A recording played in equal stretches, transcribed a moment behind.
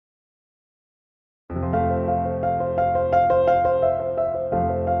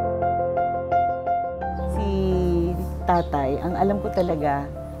tatay, ang alam ko talaga,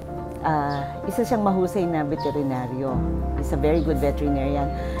 isa siyang mahusay na veterinaryo. He's a very good veterinarian.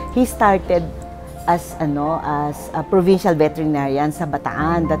 He started as a provincial veterinarian sa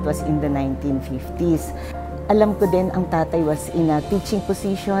Bataan. That was in the 1950s. Alam ko din ang tatay was in a teaching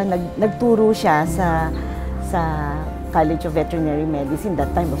position. Nagturo siya sa College of Veterinary Medicine.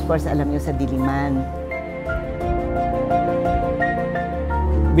 That time, of course, alam niyo sa Diliman.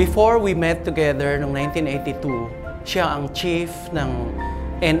 Before we met together noong 1982, siya ang chief ng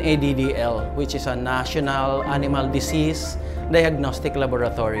NADDL, which is a National Animal Disease Diagnostic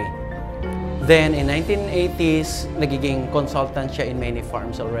Laboratory. Then in 1980s, nagiging consultant siya in many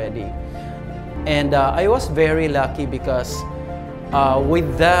farms already. And I was very lucky because with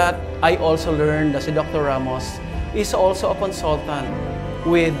that, I also learned that si Dr. Ramos is also a consultant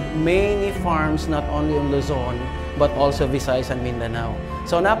with many farms, not only in Luzon, but also Visayas and Mindanao.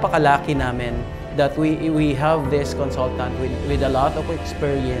 So napakalaki namin that we have this consultant with a lot of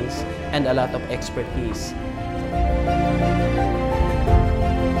experience and a lot of expertise.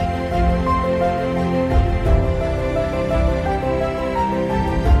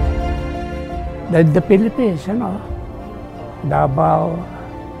 The Philippines, Davao,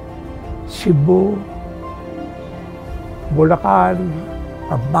 Cebu, Bulacan,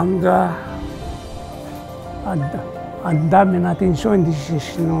 Pampanga, ang dami natin soil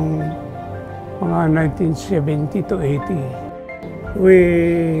disease noong mga 1970 to 80.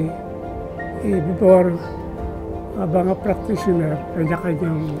 Before, mga practitioner,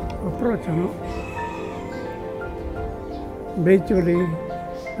 kanya-kanyang approach, Eventually,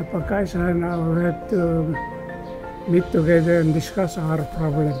 napagkaisahan na we have to meet together and discuss our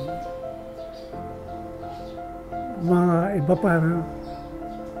problem. Mga iba pa,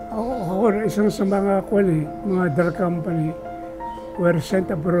 ako isang sa mga drug company were sent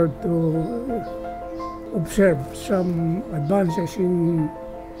abroad to observe some advances in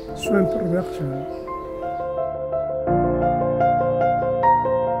swine production.